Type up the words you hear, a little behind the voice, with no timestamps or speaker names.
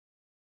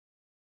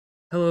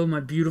Hello my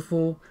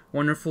beautiful,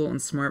 wonderful,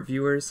 and smart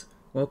viewers.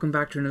 Welcome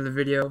back to another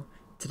video.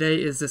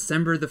 Today is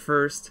December the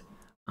 1st.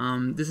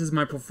 This is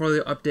my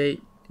portfolio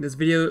update. This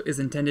video is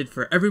intended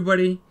for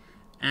everybody,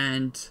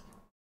 and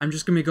I'm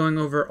just going to be going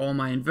over all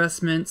my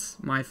investments,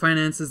 my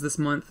finances this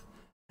month,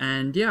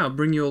 and yeah, I'll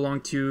bring you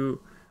along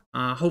to,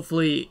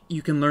 hopefully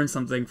you can learn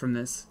something from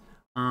this.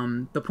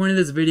 The point of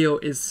this video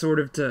is sort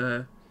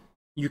of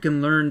you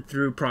can learn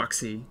through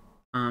proxy.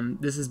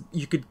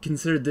 You could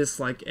consider this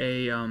like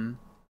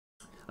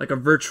a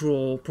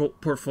virtual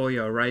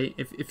portfolio, right?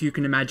 If you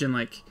can imagine,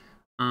 like,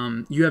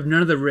 you have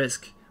none of the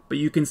risk, but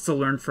you can still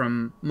learn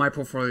from my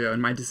portfolio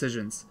and my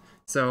decisions.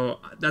 So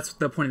that's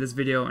the point of this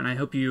video, and I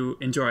hope you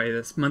enjoy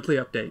this monthly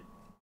update.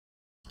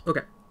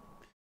 Okay.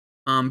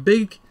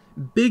 Big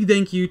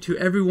thank you to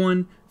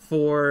everyone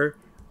for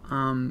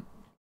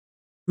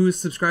who's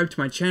subscribed to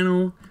my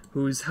channel,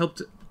 who's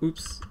helped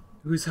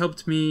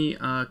me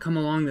come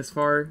along this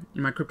far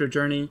in my crypto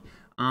journey.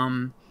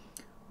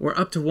 We're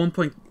up to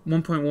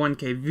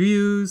 1.1k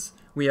views.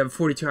 We have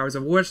 42 hours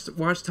of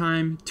watch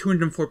time.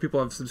 204 people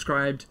have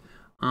subscribed.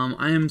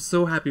 I am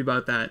so happy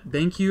about that.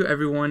 Thank you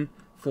everyone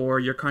for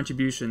your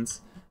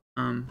contributions.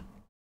 Alright.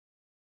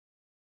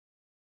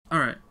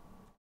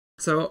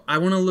 So I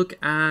want to look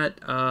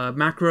at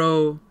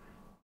macro.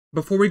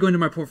 Before we go into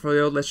my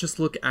portfolio, let's just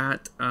look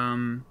at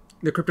the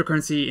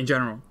cryptocurrency in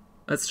general.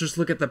 Let's just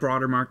look at the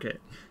broader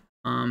market.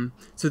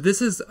 So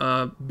this is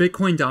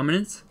Bitcoin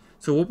dominance.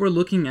 So what we're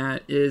looking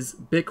at is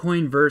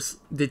Bitcoin versus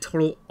the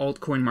total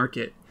altcoin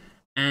market.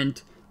 And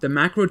the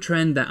macro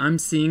trend that I'm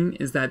seeing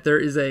is that there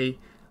is a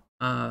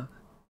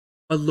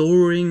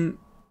lowering,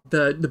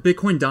 the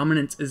Bitcoin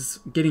dominance is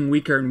getting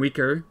weaker and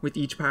weaker with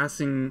each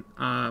passing,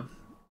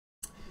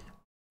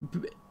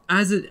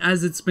 as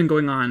it's been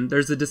going on,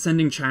 there's a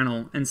descending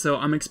channel. And so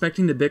I'm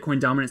expecting the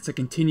Bitcoin dominance to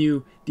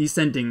continue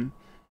descending.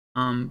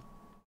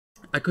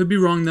 I could be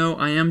wrong though.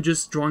 I am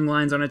just drawing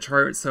lines on a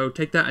chart, so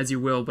take that as you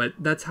will, but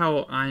that's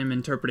how I am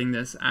interpreting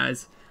this,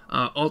 as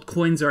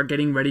altcoins are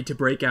getting ready to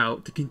break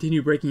out, to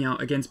continue breaking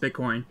out against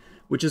Bitcoin,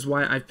 which is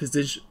why I've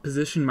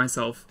positioned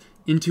myself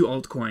into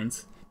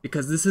altcoins,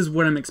 because this is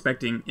what I'm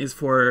expecting, is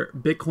for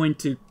Bitcoin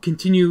to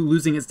continue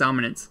losing its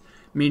dominance,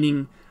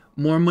 meaning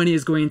more money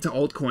is going into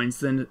altcoins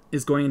than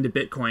is going into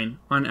Bitcoin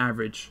on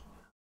average.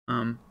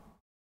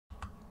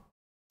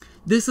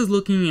 This is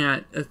looking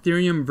at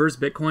Ethereum versus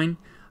Bitcoin.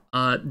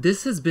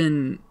 This has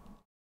been,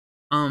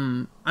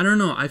 I don't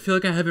know, I feel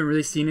like I haven't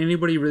really seen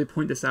anybody really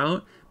point this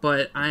out,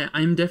 but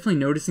I'm definitely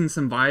noticing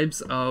some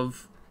vibes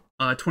of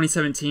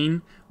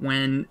 2017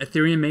 when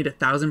Ethereum made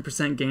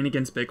 1,000% gain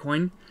against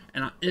Bitcoin,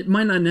 and it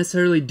might not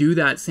necessarily do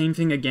that same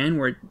thing again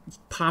where it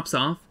pops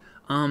off,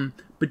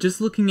 but just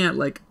looking at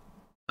like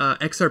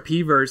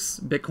XRP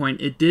versus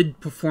Bitcoin, it did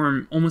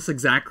perform almost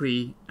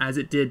exactly as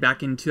it did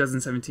back in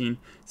 2017,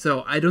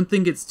 so I don't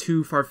think it's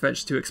too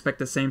far-fetched to expect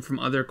the same from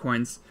other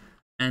coins.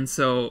 And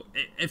so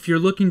if you're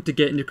looking to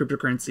get into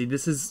cryptocurrency,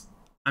 this is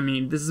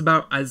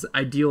about as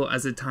ideal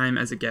as a time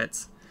as it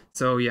gets.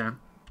 So yeah.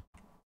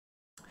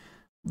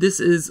 This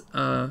is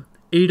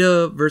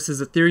ADA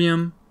versus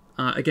Ethereum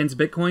against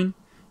Bitcoin.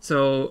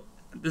 So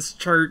this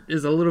chart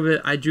is a little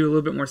bit, I drew a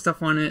little bit more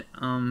stuff on it.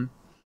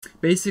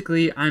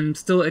 Basically, I'm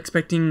still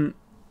expecting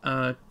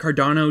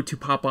Cardano to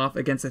pop off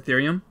against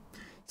Ethereum.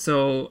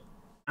 So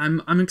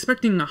I'm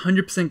expecting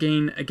 100%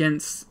 gain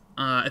against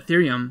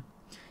Ethereum.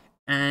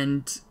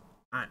 And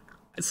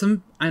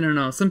I don't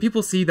know, some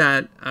people see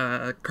that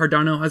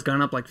Cardano has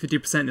gone up like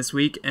 50% this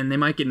week, and they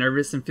might get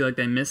nervous and feel like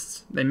they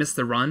missed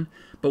the run.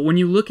 But when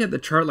you look at the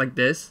chart like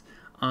this,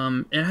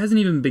 it hasn't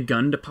even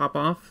begun to pop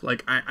off.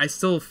 Like I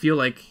still feel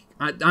like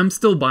I'm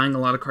still buying a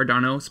lot of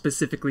Cardano,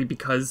 specifically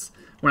because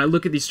when I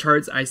look at these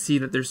charts, I see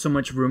that there's so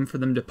much room for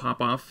them to pop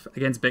off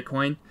against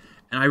Bitcoin.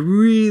 And I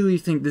really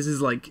think this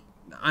is, like,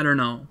 I don't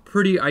know,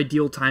 pretty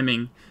ideal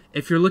timing.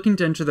 If you're looking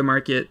to enter the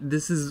market,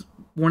 this is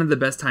one of the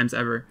best times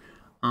ever.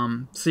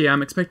 So yeah,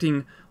 I'm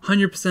expecting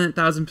 100%,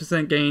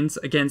 1000% gains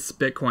against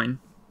Bitcoin.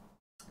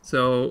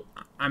 So,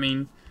 I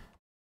mean,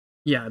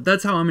 yeah,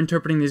 that's how I'm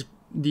interpreting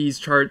these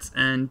charts,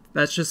 and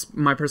that's just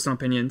my personal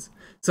opinions.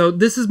 So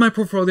this is my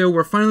portfolio.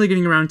 We're finally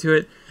getting around to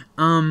it.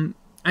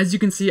 As you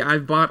can see,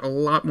 I've bought a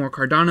lot more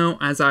Cardano,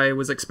 as I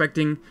was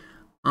expecting.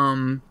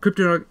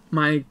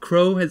 My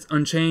Crow has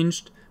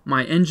unchanged.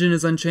 My engine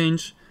is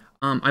unchanged.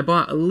 I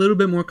bought a little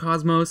bit more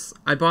Cosmos.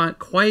 I bought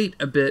quite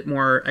a bit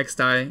more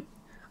XDAI.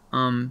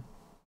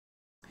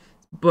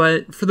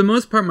 But for the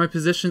most part, my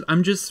positions,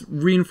 I'm just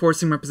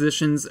reinforcing my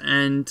positions,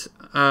 and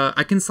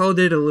I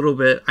consolidated a little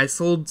bit. I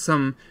sold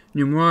some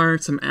Numar,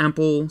 some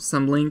Ample,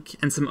 some Link,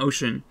 and some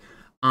Ocean.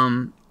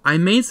 I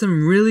made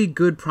some really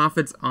good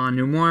profits on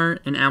Numar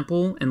and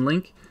Ample and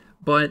Link,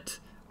 but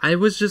I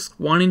was just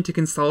wanting to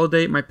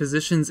consolidate my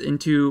positions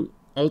into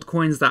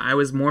altcoins that I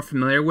was more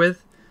familiar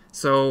with.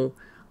 So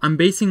I'm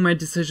basing my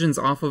decisions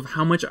off of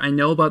how much I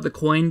know about the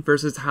coin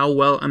versus how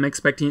well I'm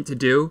expecting it to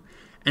do.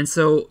 And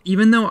so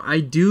even though I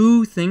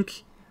do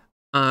think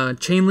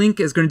Chainlink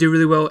is going to do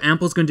really well,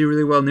 Ample's going to do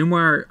really well,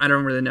 Numar, I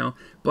don't really know,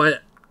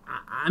 but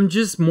I'm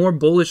just more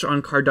bullish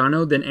on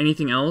Cardano than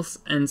anything else,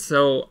 and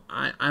so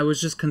I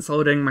was just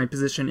consolidating my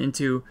position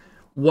into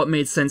what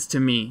made sense to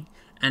me.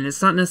 And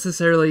it's not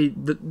necessarily,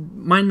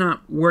 might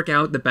not work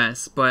out the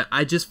best, but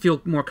I just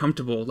feel more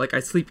comfortable. Like, I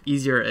sleep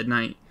easier at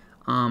night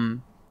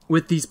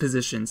with these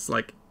positions.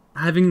 Like,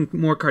 having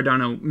more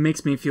Cardano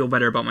makes me feel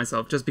better about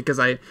myself, just because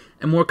I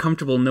am more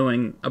comfortable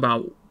knowing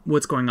about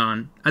what's going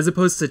on, as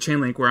opposed to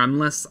Chainlink, where I'm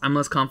less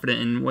confident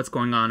in what's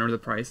going on or the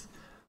price.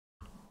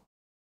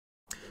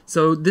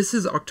 So this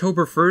is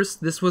October 1st.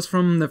 This was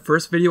from the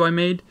first video I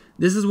made.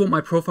 This is what my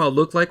profile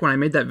looked like when I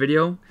made that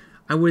video.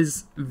 I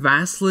was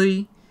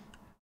vastly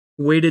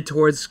weighted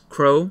towards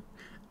Crow,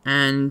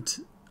 and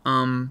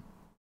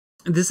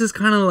this is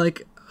kind of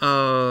like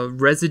a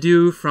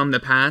residue from the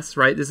past,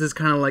 right? This is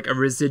kind of like a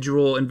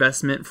residual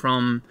investment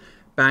from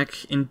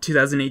back in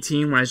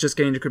 2018 when I was just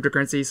getting into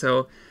cryptocurrency.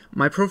 So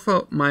my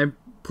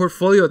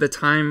portfolio at the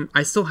time,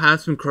 I still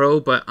have some Crow,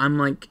 but I'm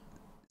like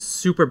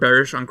super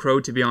bearish on Crow,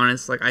 to be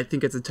honest. Like, I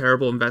think it's a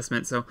terrible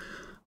investment. So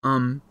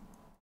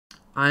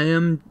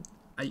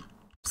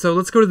so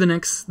let's go to the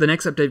next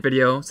update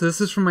video. So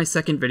this is from my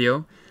second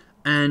video,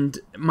 and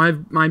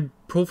my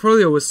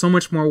portfolio was so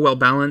much more well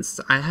balanced.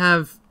 I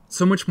have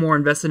so much more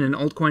invested in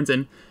altcoins,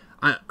 and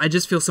I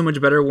just feel so much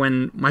better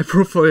when my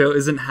portfolio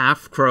isn't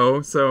half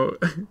Crow. So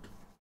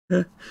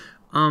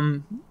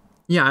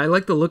yeah, I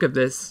like the look of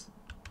this.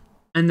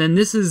 And then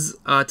this is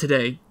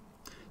today.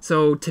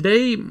 So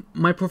today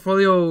my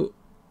portfolio,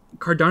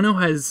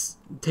 Cardano has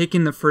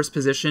taken the first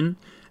position,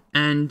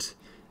 and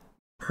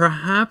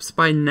perhaps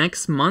by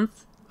next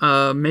month,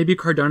 maybe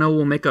Cardano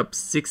will make up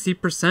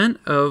 60%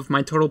 of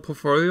my total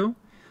portfolio.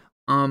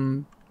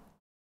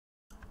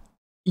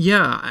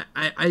 Yeah,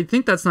 I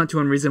think that's not too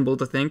unreasonable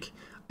to think.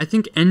 I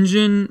think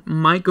Engine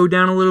might go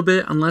down a little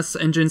bit unless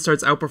Engine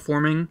starts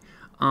outperforming.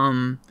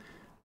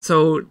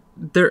 So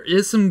there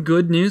is some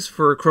good news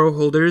for Crow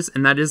holders,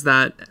 and that is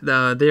that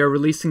they are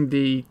releasing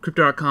the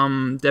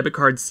Crypto.com debit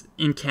cards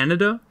in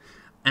Canada,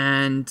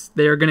 and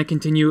they are going to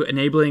continue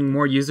enabling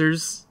more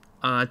users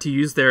to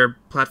use their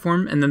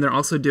platform. And then they're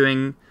also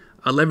doing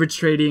leverage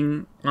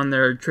trading on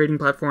their trading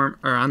platform,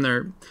 or on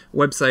their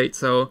website.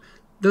 So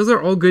those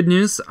are all good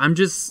news.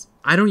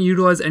 I don't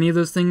utilize any of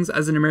those things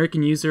as an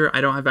American user. I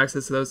don't have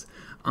access to those.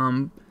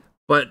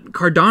 But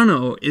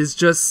Cardano is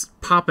just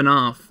popping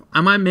off. I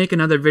might make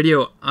another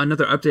video,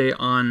 another update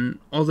on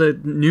all the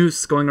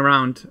news going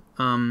around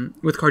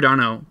with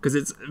Cardano, because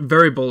it's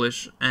very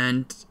bullish.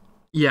 And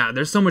yeah,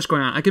 there's so much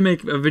going on. I could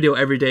make a video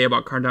every day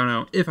about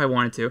Cardano if I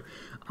wanted to.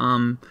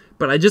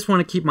 But I just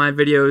want to keep my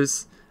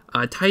videos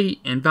tight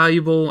and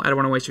valuable. I don't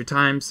want to waste your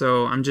time,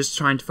 so I'm just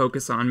trying to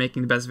focus on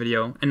making the best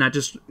video and not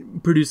just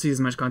producing as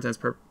much content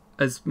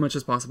as much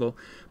as possible.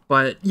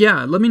 But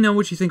yeah, let me know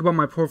what you think about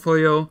my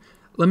portfolio.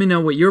 Let me know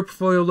what your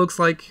portfolio looks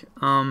like.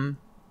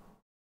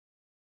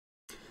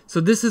 So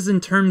this is in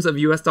terms of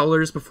US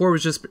dollars. Before it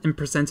was just in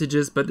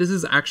percentages, but this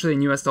is actually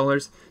in US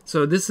dollars.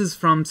 So this is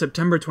from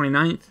September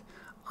 29th.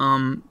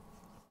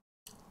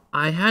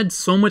 I had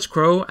so much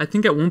Crow. I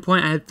think at one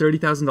point I had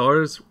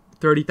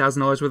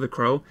 $30,000 worth of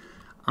Crow.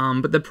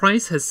 But the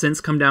price has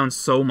since come down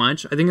so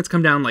much. I think it's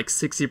come down like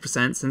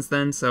 60% since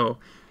then. So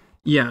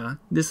yeah,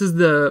 this is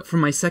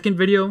from my second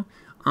video.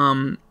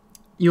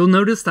 You'll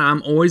notice that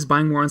I'm always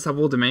buying more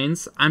unstoppable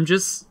domains.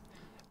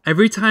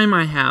 Every time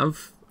I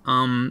have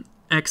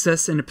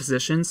excess in a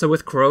position, so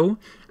with Crow,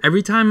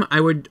 every time I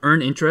would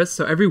earn interest,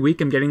 so every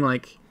week I'm getting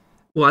like,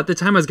 well, at the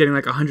time I was getting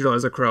like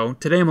 $100 of Crow.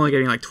 Today I'm only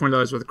getting like $20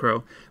 worth of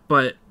Crow.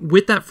 But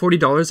with that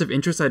 $40 of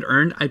interest I'd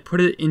earned, I'd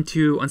put it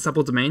into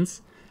unstoppable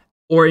domains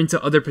or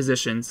into other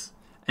positions.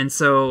 And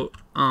so,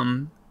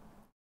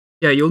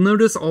 yeah, you'll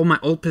notice all my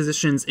old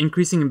positions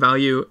increasing in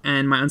value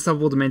and my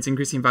unstoppable domains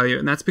increasing in value.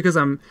 And that's because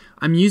I'm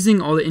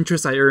using all the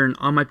interest I earn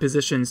on my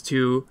positions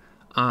to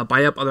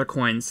buy up other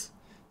coins.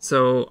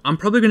 So I'm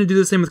probably going to do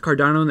the same with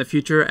Cardano in the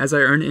future. As I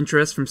earn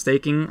interest from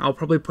staking, I'll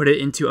probably put it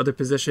into other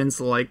positions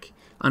like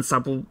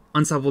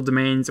unstoppable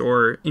domains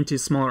or into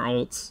smaller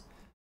alts.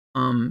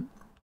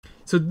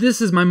 So this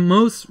is my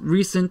most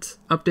recent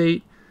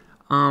update.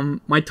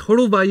 My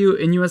total value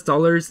in US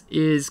dollars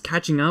is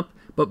catching up,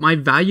 but my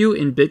value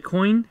in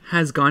Bitcoin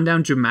has gone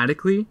down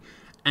dramatically.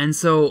 And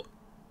so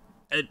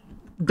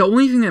the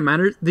only thing that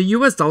matters, the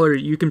US dollar,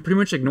 you can pretty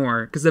much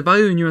ignore, because the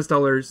value in US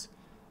dollars,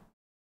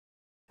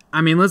 I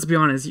mean, let's be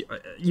honest,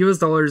 US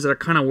dollars are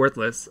kind of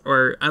worthless,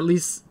 or at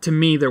least to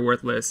me, they're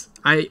worthless.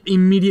 I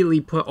immediately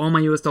put all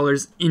my US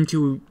dollars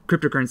into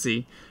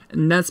cryptocurrency,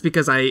 and that's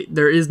because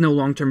there is no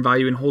long-term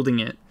value in holding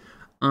it.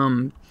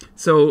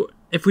 So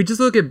if we just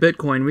look at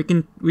Bitcoin,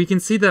 we can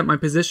see that my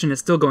position is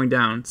still going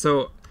down.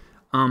 So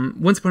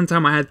once upon a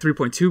time, I had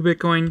 3.2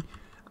 Bitcoin,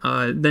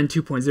 then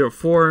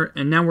 2.04,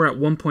 and now we're at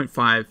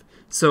 1.5.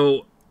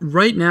 So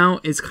right now,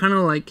 it's kind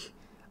of like,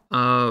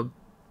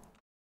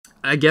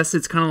 I guess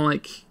it's kind of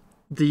like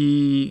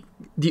the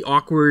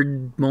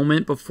awkward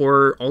moment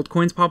before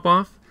altcoins pop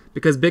off,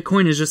 because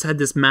Bitcoin has just had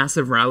this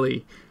massive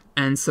rally,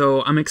 and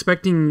so I'm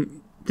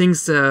expecting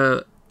things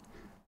to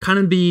kind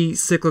of be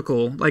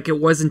cyclical like it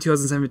was in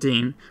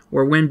 2017,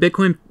 where when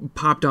Bitcoin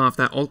popped off,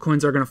 that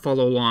altcoins are going to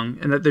follow along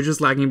and that they're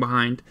just lagging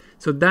behind.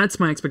 So that's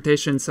my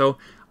expectation. So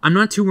I'm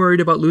not too worried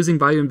about losing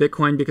value in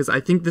Bitcoin, because I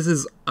think this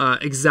is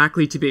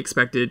exactly to be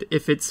expected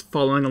if it's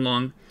following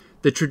along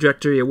the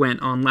trajectory it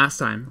went on last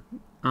time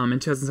in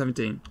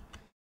 2017.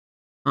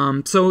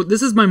 So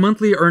this is my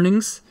monthly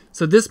earnings.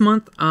 So this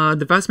month,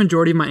 the vast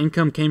majority of my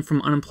income came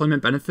from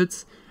unemployment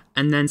benefits,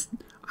 and then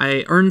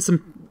I earned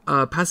some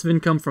passive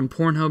income from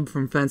Pornhub,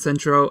 from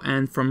FanCentro,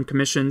 and from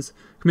commissions.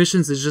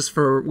 Commissions is just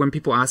for when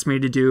people ask me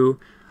to do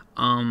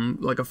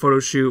like a photo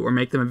shoot or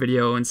make them a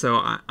video, and so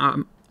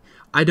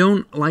I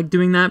don't like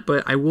doing that,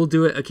 but I will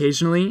do it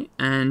occasionally,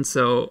 and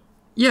so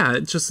yeah,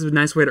 it's just a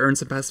nice way to earn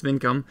some passive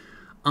income.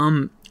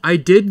 I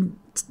did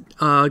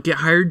get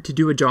hired to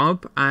do a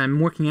job. I'm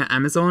working at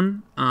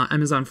Amazon,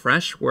 Amazon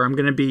Fresh, where I'm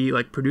gonna be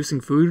like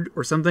producing food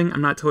or something.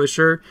 I'm not totally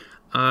sure.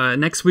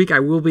 Next week I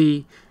will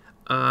be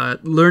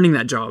learning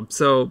that job.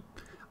 So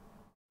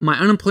my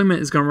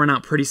unemployment is gonna run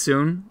out pretty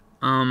soon.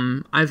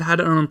 I've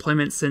had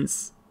unemployment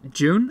since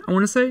June, I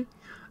want to say,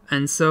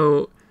 and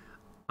so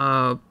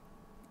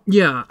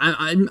yeah,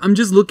 I'm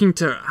just looking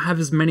to have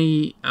as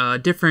many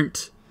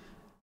different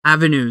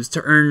avenues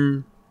to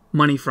earn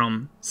money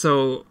from.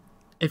 So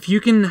if you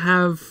can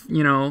have,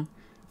 you know,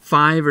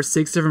 5 or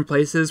 6 different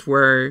places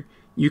where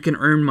you can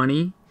earn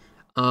money,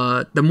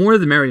 the more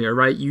the merrier,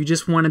 right? You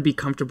just want to be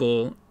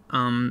comfortable.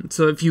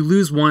 So if you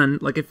lose one,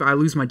 like if I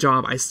lose my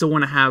job, I still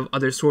want to have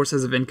other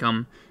sources of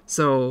income.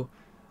 So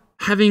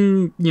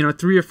having, you know,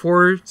 3 or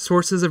 4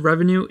 sources of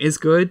revenue is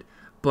good,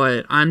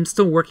 but I'm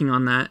still working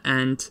on that.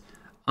 And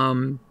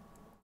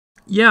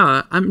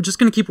yeah, I'm just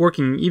gonna keep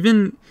working.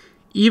 Even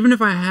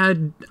if I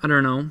had, I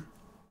don't know,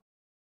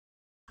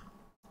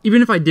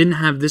 even if I didn't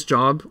have this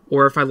job,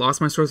 or if I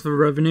lost my source of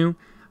revenue,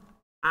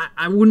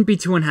 I wouldn't be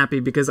too unhappy,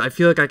 because I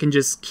feel like I can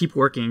just keep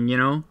working, you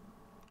know?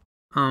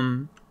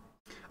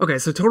 Okay,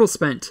 so total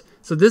spent.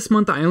 So this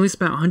month I only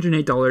spent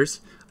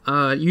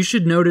 $108. You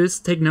should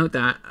take note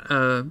that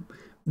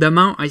the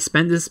amount I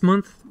spent this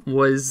month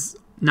was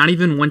not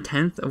even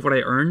 1/10 of what I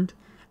earned.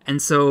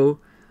 And so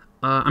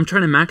I'm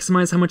trying to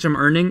maximize how much I'm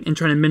earning and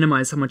trying to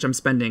minimize how much I'm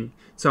spending.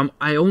 So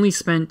I only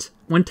spent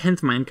 1/10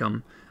 of my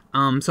income.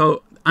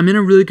 So I'm in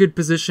a really good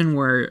position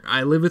where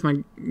I live with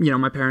my, you know,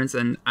 my parents,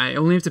 and I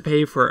only have to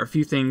pay for a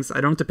few things. I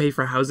don't have to pay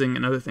for housing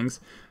and other things.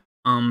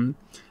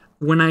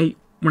 When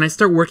I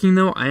start working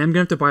though, I am gonna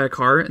have to buy a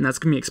car, and that's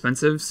gonna be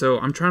expensive. So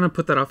I'm trying to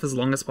put that off as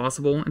long as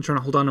possible, and trying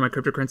to hold on to my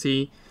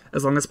cryptocurrency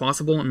as long as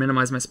possible and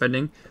minimize my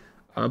spending.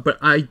 But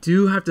I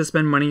do have to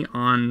spend money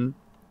on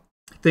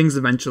things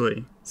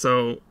eventually.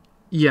 So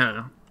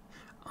yeah,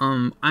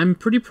 I'm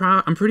pretty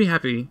proud. I'm pretty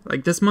happy.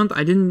 Like this month,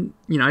 I didn't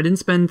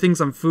spend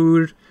things on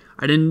food.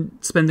 I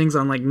didn't spend things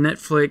on like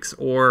Netflix,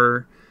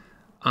 or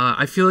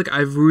I feel like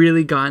I've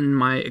really gotten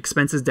my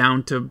expenses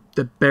down to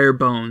the bare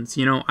bones.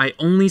 You know, I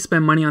only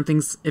spend money on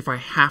things if I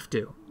have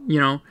to. You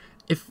know,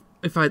 if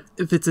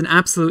it's an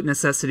absolute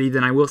necessity,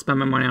 then I will spend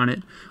my money on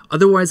it.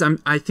 Otherwise,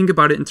 I think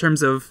about it in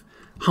terms of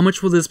how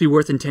much will this be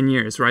worth in 10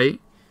 years, right?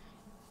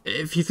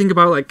 If you think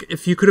about, like,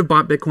 if you could have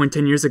bought Bitcoin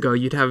 10 years ago,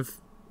 you'd have,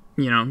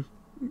 you know,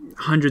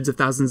 hundreds of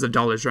thousands of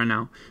dollars right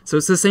now. So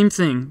it's the same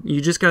thing.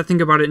 You just got to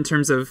think about it in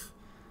terms of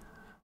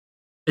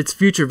its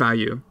future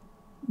value.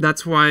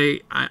 That's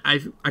why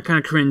I kind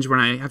of cringe when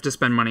I have to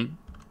spend money.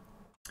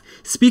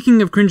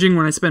 Speaking of cringing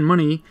when I spend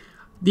money,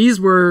 these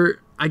were,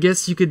 I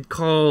guess you could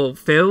call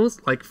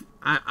fails. Like,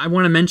 I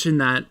want to mention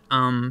that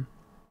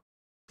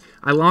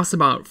I lost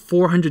about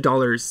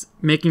 $400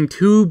 making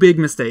 2 big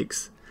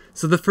mistakes.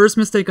 So the first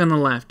mistake on the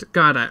left,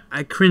 God,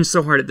 I cringe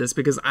so hard at this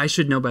because I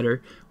should know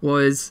better,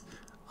 was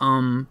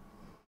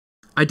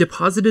I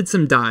deposited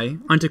some DAI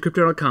onto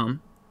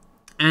Crypto.com,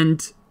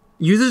 and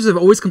users have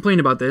always complained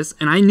about this,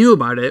 and I knew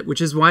about it,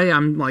 which is why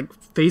I'm like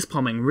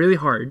facepalming really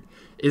hard,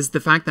 is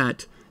the fact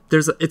that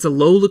it's a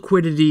low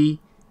liquidity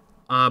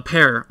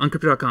pair on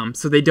Crypto.com,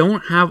 so they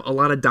don't have a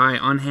lot of DAI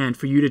on hand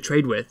for you to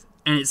trade with,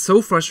 and it's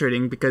so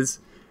frustrating because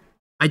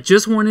I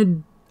just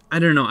wanted, I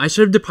don't know, I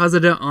should have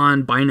deposited it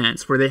on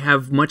Binance where they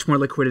have much more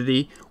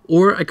liquidity,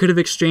 or I could have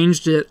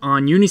exchanged it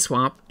on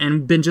Uniswap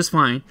and been just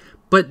fine.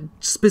 But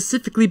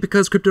specifically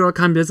because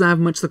Crypto.com doesn't have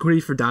much liquidity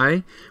for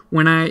DAI,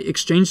 when I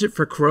exchanged it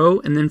for Crow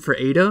and then for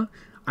ADA,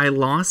 I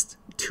lost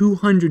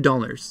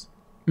 $200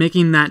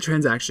 making that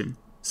transaction.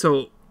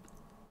 So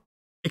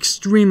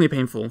extremely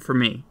painful for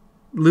me.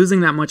 Losing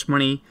that much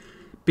money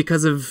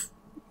because of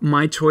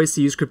my choice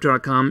to use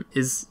Crypto.com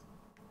is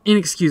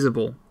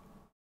inexcusable.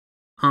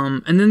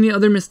 And then the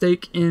other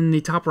mistake in the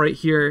top right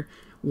here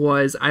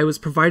was I was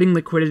providing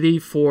liquidity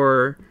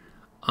for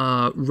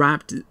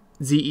Wrapped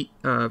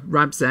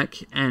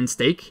ZEC and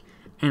Stake,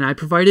 and I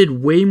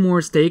provided way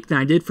more Stake than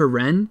I did for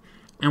Ren,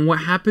 and what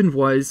happened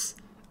was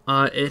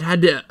it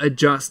had to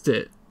adjust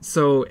it,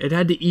 so it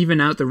had to even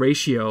out the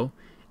ratio,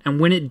 and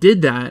when it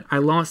did that, I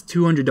lost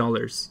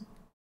 $200.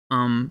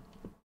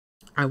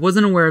 I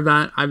wasn't aware of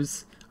that.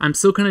 I'm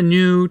still kind of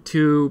new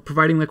to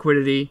providing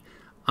liquidity.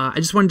 I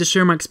just wanted to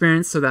share my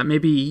experience so that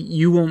maybe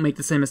you won't make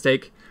the same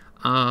mistake.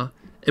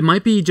 It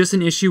might be just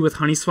an issue with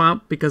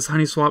HoneySwap because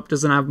HoneySwap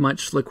doesn't have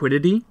much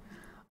liquidity.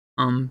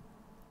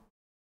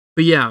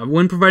 But yeah,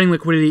 when providing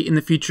liquidity in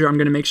the future, I'm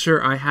going to make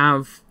sure I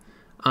have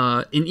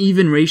an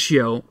even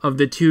ratio of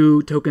the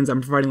two tokens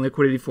I'm providing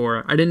liquidity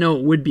for. I didn't know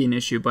it would be an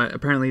issue, but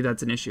apparently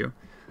that's an issue.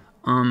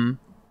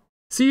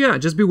 So yeah,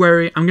 just be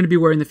wary. I'm going to be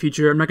wary in the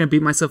future. I'm not going to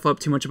beat myself up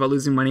too much about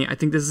losing money. I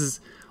think this is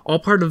all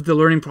part of the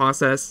learning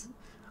process.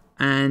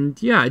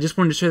 And yeah, I just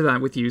wanted to share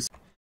that with you.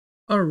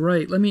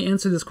 Alright, let me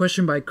answer this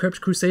question by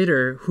Crypt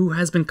Crusader, who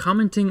has been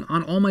commenting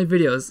on all my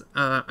videos.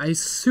 I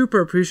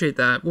super appreciate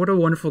that. What a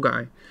wonderful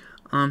guy.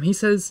 He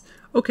says,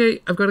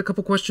 okay, I've got a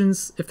couple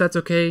questions, if that's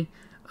okay.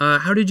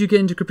 How did you get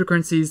into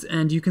cryptocurrencies,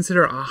 and do you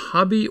consider it a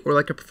hobby or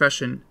like a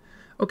profession?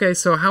 Okay,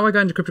 so how I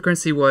got into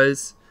cryptocurrency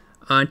was,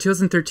 in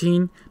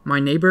 2013,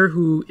 my neighbor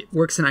who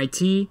works in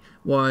IT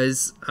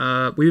was,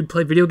 we would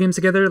play video games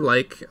together,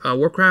 like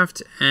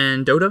Warcraft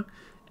and Dota,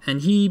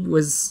 and he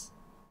was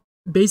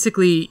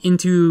basically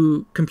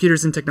into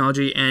computers and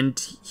technology, and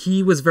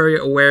he was very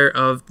aware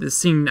of the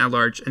scene at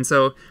large. And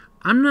so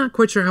I'm not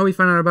quite sure how he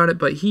found out about it,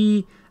 but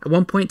he at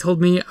one point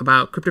told me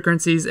about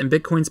cryptocurrencies and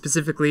Bitcoin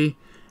specifically,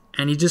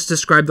 and he just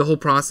described the whole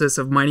process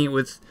of mining it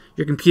with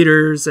your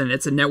computers, and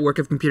it's a network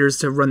of computers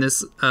to run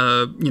this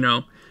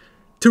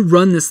to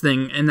run this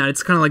thing, and that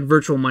it's kind of like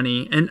virtual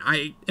money. And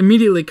I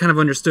immediately kind of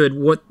understood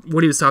what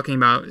he was talking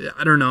about.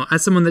 I don't know,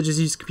 as someone that just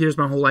used computers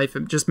my whole life,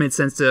 it just made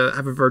sense to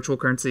have a virtual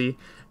currency.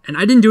 And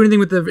I didn't do anything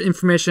with the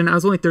information. I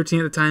was only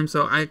 13 at the time,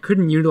 so I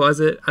couldn't utilize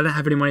it. I didn't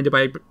have any money to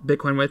buy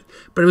Bitcoin with,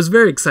 but it was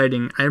very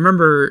exciting. I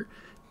remember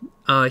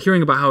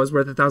hearing about how it was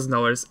worth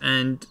 $1,000,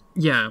 and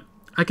yeah,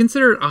 I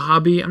consider it a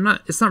hobby.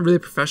 It's not really a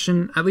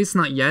profession, at least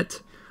not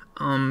yet.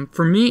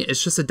 For me,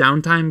 it's just a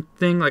downtime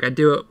thing. Like I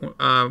do it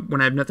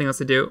when I have nothing else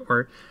to do,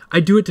 or I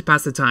do it to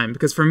pass the time,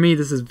 because for me,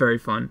 this is very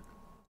fun.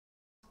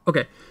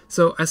 Okay,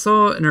 so I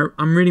saw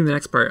I'm reading the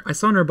next part. I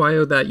saw in her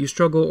bio that you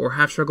struggle or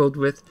have struggled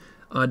with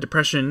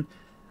depression,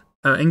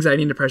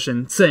 anxiety and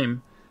depression.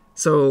 Same.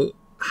 So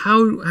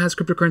how has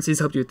cryptocurrencies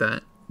helped you with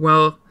that?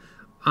 Well,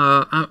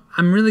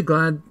 I'm really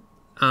glad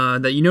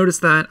that you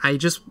noticed that.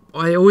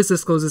 I always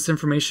disclose this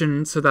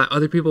information so that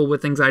other people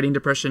with anxiety and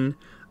depression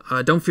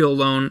don't feel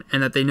alone,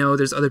 and that they know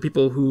there's other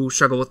people who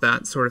struggle with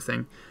that sort of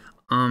thing.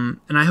 And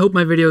I hope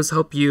my videos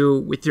help you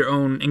with your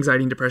own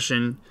anxiety and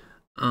depression.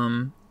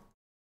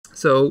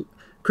 So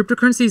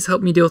cryptocurrencies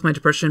help me deal with my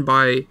depression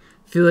by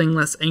feeling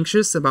less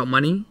anxious about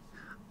money.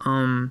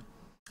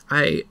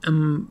 I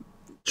am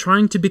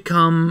trying to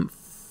become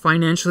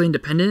financially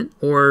independent,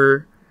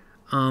 or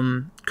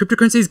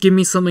cryptocurrencies give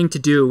me something to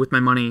do with my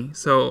money.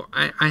 So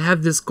I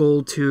have this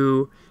goal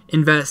to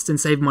invest and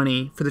save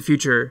money for the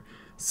future.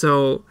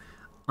 So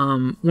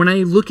when I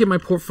look at my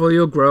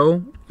portfolio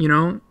grow,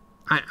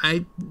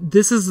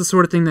 this is the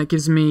sort of thing that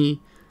gives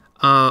me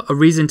a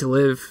reason to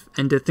live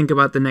and to think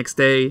about the next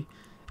day,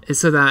 is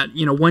so that,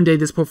 one day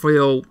this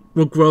portfolio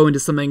will grow into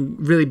something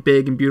really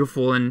big and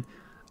beautiful, and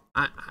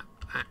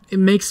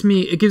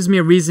it gives me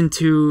a reason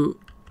to,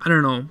 I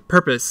don't know,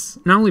 purpose.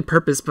 Not only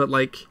purpose, but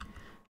like,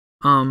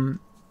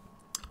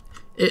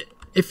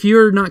 if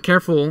you're not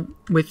careful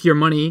with your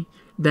money,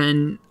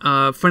 then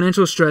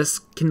financial stress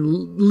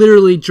can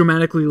literally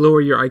dramatically lower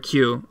your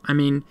IQ. I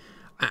mean,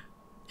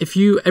 if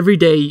every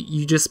day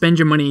you just spend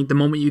your money the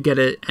moment you get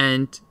it,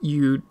 and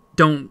you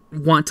don't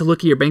want to look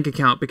at your bank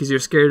account because you're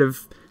scared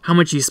of how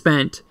much you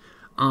spent,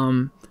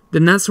 then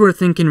that sort of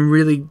thing can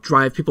really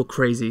drive people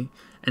crazy.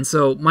 And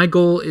so my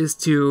goal is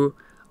to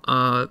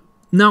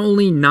not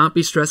only not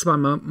be stressed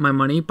about my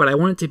money, but I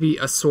want it to be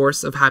a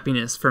source of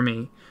happiness for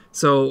me.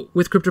 So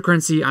with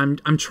cryptocurrency,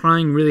 I'm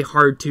trying really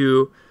hard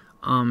to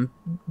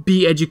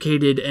be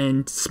educated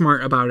and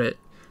smart about it,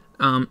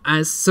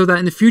 so that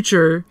in the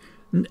future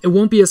it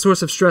won't be a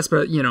source of stress,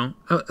 but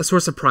a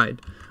source of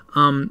pride.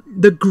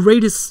 The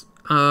greatest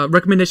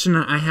recommendation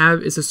I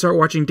have is to start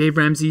watching Dave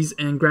Ramsey's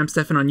and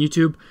Stephan on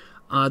YouTube.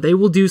 They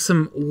will do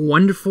some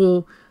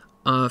wonderful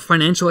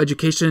financial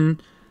education,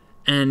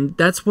 and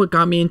that's what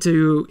got me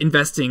into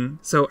investing.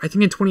 So I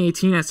think in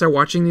 2018 I started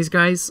watching these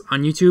guys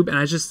on YouTube, and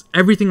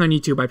everything on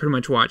YouTube I pretty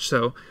much watch.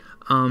 So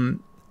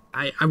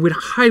I would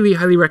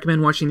highly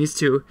recommend watching these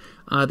two.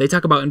 They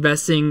talk about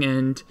investing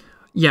and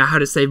how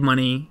to save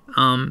money.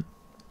 And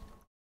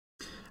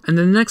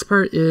then the next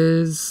part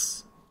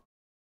is,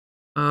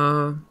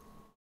 do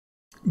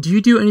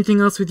you do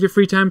anything else with your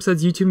free time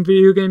besides YouTube and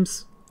video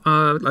games?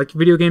 Like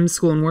video games,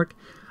 school, and work?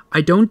 I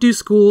don't do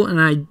school,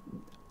 and I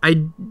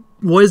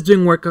was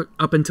doing work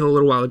up until a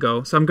little while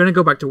ago, so I'm going to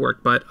go back to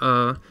work. But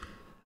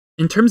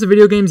in terms of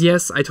video games,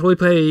 yes, I totally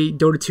play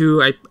Dota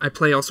 2. I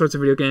play all sorts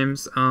of video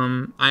games.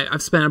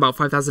 I've spent about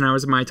 5,000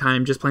 hours of my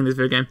time just playing this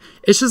video game.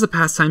 It's just a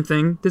pastime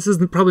thing. This is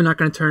probably not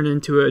going to turn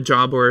into a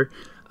job or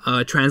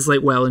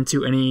translate well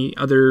into any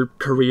other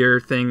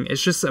career thing.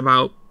 It's just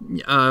about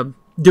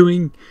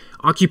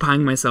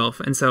occupying myself.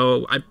 And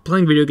so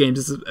playing video games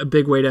is a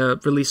big way to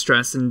release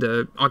stress and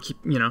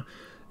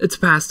it's a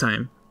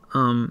pastime.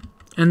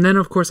 And then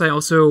of course I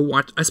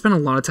spend a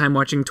lot of time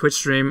watching Twitch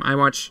stream. I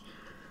watch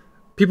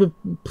people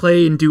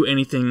play and do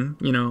anything,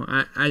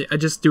 I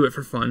just do it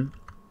for fun.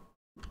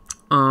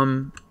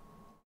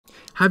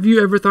 Have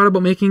you ever thought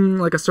about making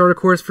like a starter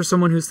course for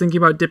someone who's thinking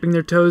about dipping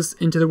their toes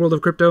into the world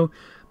of crypto?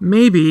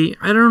 Maybe.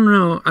 I don't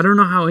know. I don't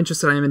know how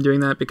interested I am in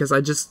doing that, because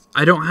I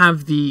don't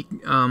have the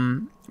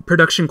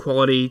production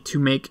quality to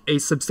make a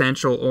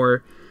substantial,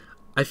 or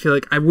I feel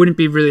like I wouldn't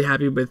be really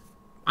happy with,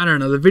 I don't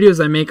know, the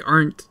videos I make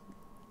aren't,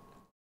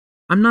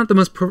 I'm not the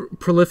most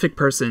prolific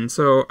person,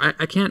 so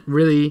I can't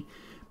really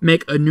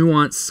make a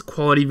nuanced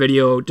quality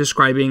video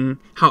describing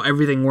how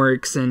everything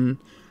works, and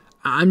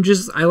I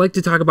like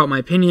to talk about my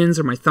opinions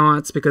or my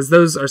thoughts, because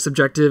those are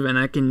subjective and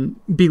I can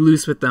be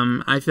loose with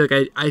them. I feel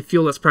like I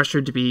feel less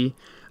pressured to be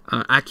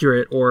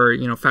accurate or,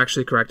 you know,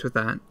 factually correct with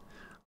that.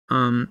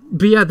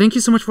 But yeah, thank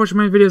you so much for watching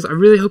my videos. I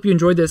really hope you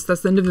enjoyed this.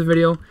 That's the end of the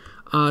video.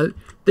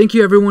 Thank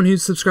you everyone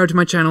who's subscribed to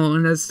my channel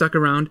and has stuck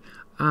around.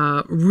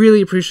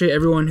 Really appreciate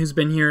everyone who's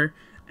been here.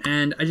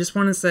 And I just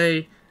want to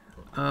say,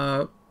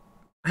 I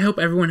hope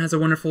everyone has a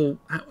wonderful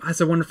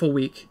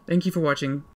week. Thank you for watching.